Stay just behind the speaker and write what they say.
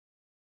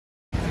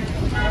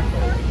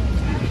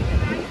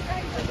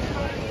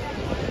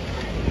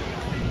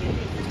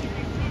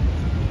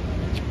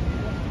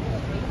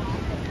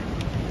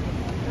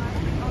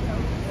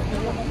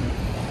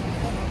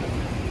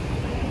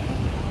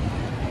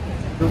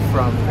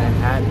from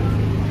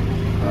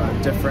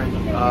Manhattan. Different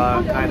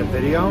kind of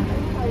video.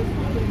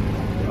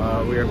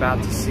 We are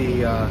about to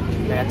see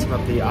Phantom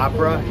of the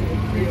Opera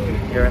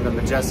here in the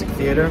Majestic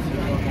Theater.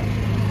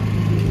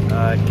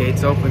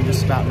 Gates open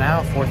just about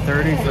now,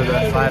 4:30 for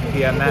the 5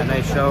 p.m.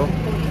 matinee show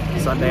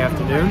Sunday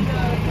afternoon.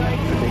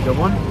 Should be a good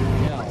one.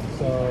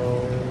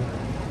 So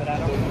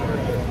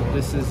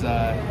this is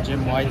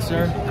Jim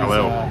Weitzer.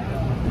 Hello.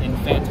 In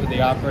Phantom of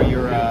the Opera,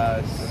 you're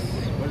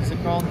what is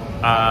it called?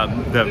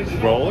 The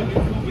role?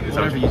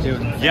 Whatever you do.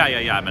 Yeah.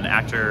 I'm an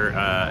actor,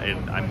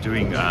 and I'm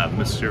doing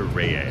Monsieur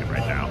Reye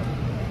right now.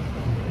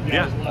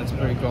 Yeah. That's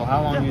pretty cool.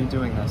 How long have you been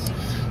doing this?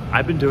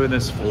 I've been doing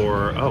this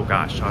for, oh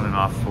gosh, on and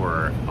off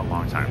for a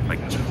long time. Like,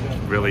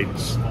 really,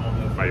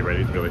 are you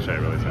ready? Really, should I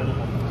really say?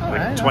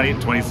 Like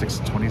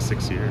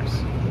 26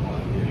 years.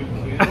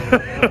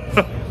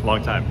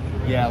 Long time.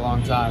 Yeah,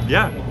 long time.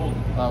 Yeah.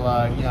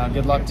 Well, you know,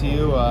 good luck to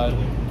you.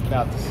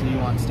 About to see you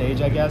on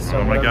stage, I guess. So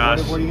oh my gosh.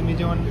 What are you going to be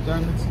doing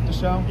during the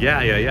show?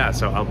 Yeah.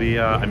 So I'll be,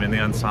 I'm in the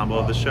ensemble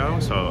of the show,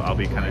 so I'll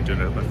be kind of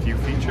doing a few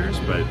features,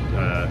 but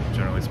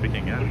generally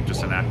speaking, yeah,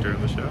 just an actor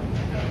in the show.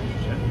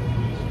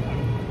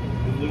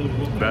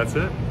 That's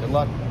it. Good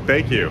luck.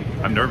 Thank you.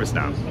 I'm nervous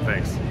now.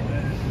 Thanks.